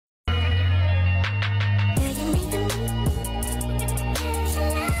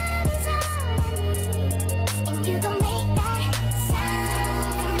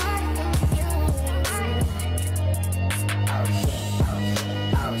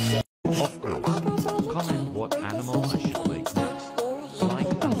Of course. Comment what animal I should make next. Like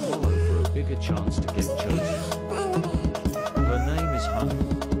and follow for a bigger chance to get chosen. Her name is Honey.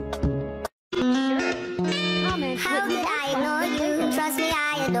 Comment How could I ignore you? Trust me, I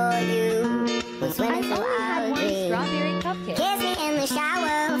adore you. We're swimming through our one dreams. strawberry cupcake. Kiss me in the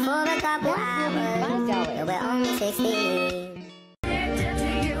shower for a couple hours. $5. We're only 16.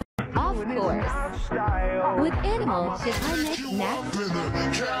 Of course. With animals, should I make snacks?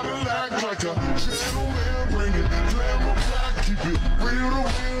 Cadillac like a gentleman, bring it, glamour black, keep it real to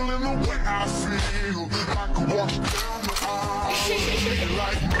real in the way I feel. I could walk down the aisle,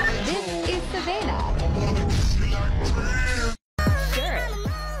 like This is Savannah. Sure.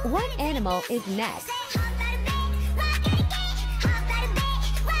 What animal is next?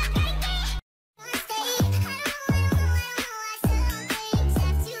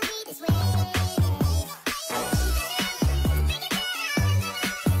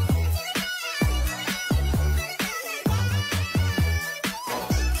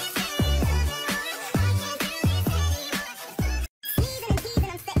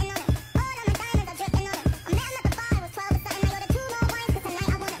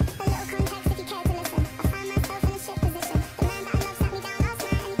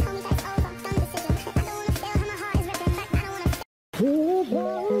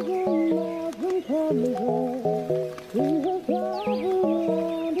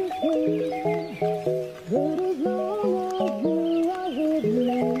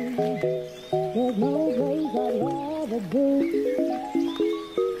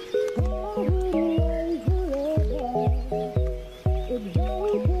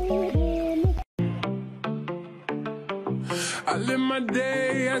 I live my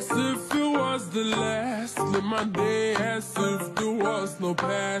day as if it was the last. Live my day as if there was no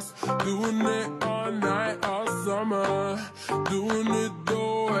past. Doing it all night, all summer. Doing it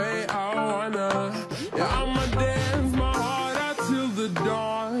the way I wanna. Yeah, I'ma dance my heart out till the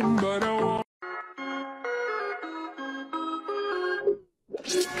dawn. But I won't.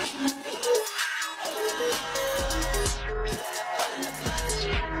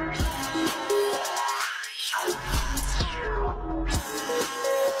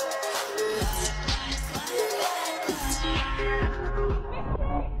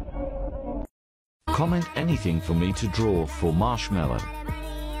 Comment anything for me to draw for Marshmallow.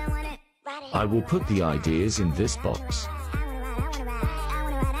 I will put the ideas in this box.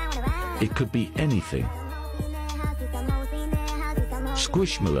 It could be anything.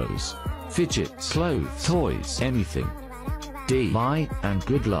 Squishmallows, fidget, clothes, toys, anything. D. Bye and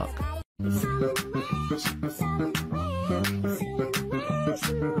good luck.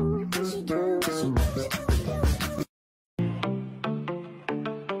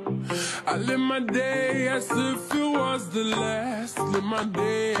 I live my day as if it was the last. Live my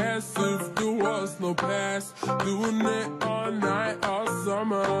day as if there was no past. Doing it all night, all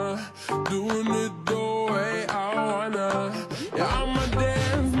summer. Doing it the way I wanna. Yeah, I'ma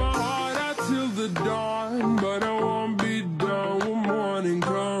dance my heart out till the dawn. But I won't be done when morning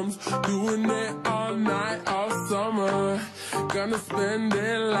comes. Doing it all night, all summer. Gonna spend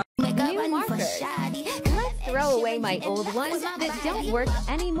it like New markers. Let's throw away my old ones that don't work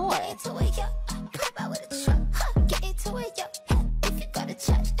anymore.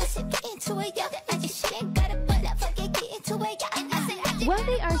 Well,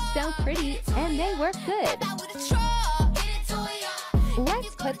 they are so pretty and they work good.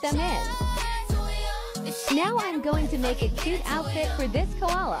 Let's put them in. Now I'm going to make a cute outfit for this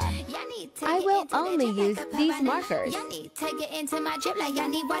koala. I will only use these markers.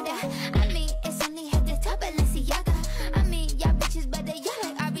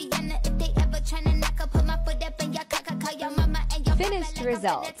 Finished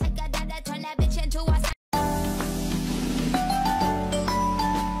result.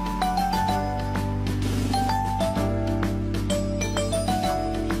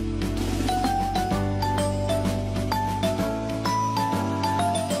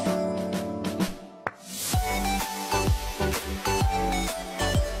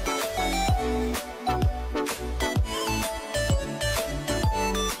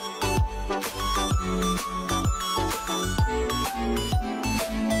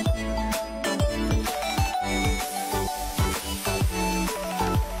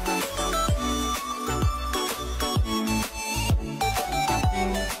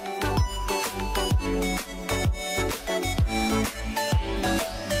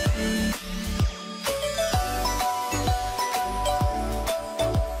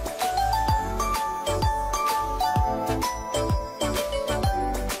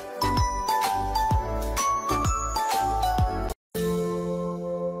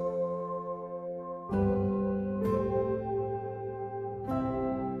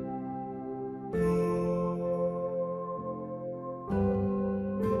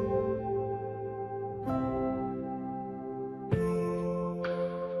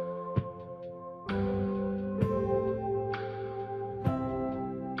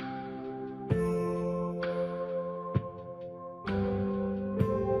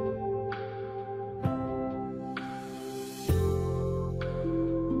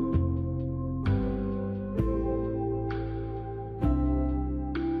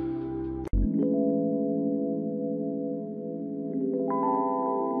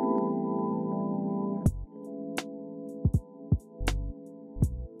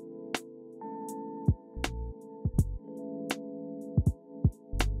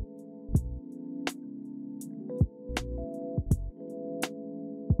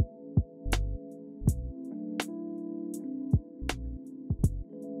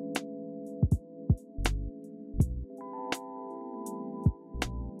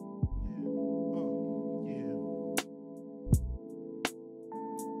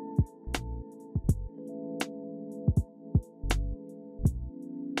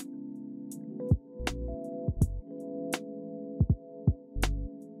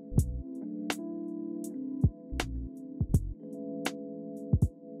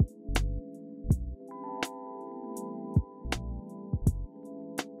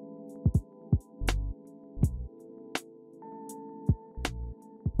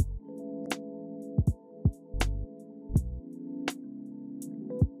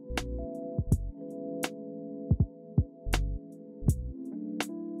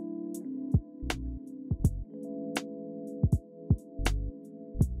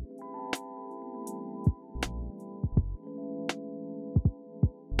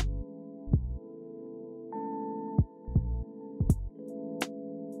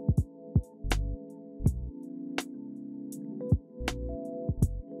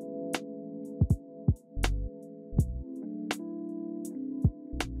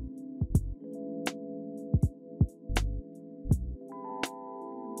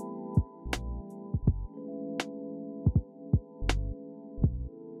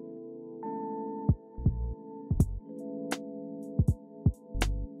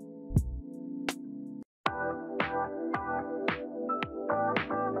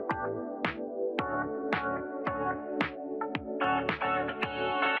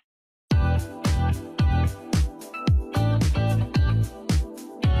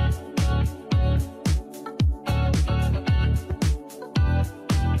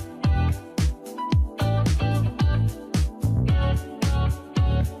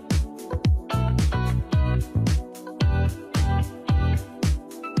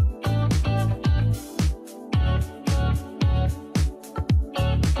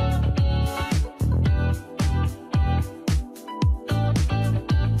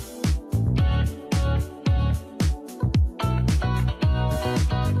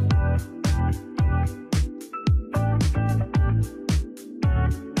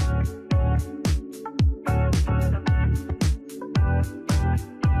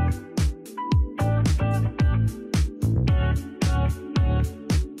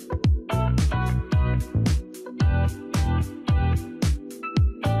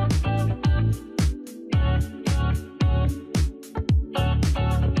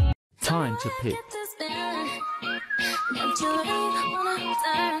 to pick.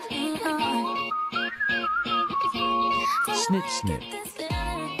 Snip snip.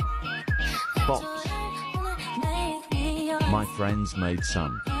 Bops. My friends made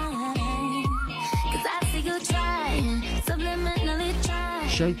some.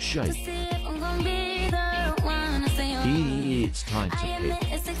 Shake shake. It's time to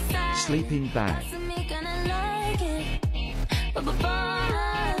pick. Sleeping bag.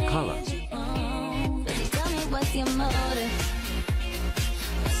 Colors.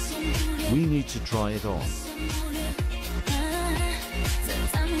 We need to try it on.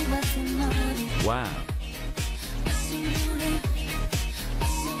 Wow.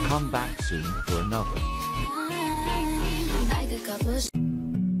 Come back soon for another.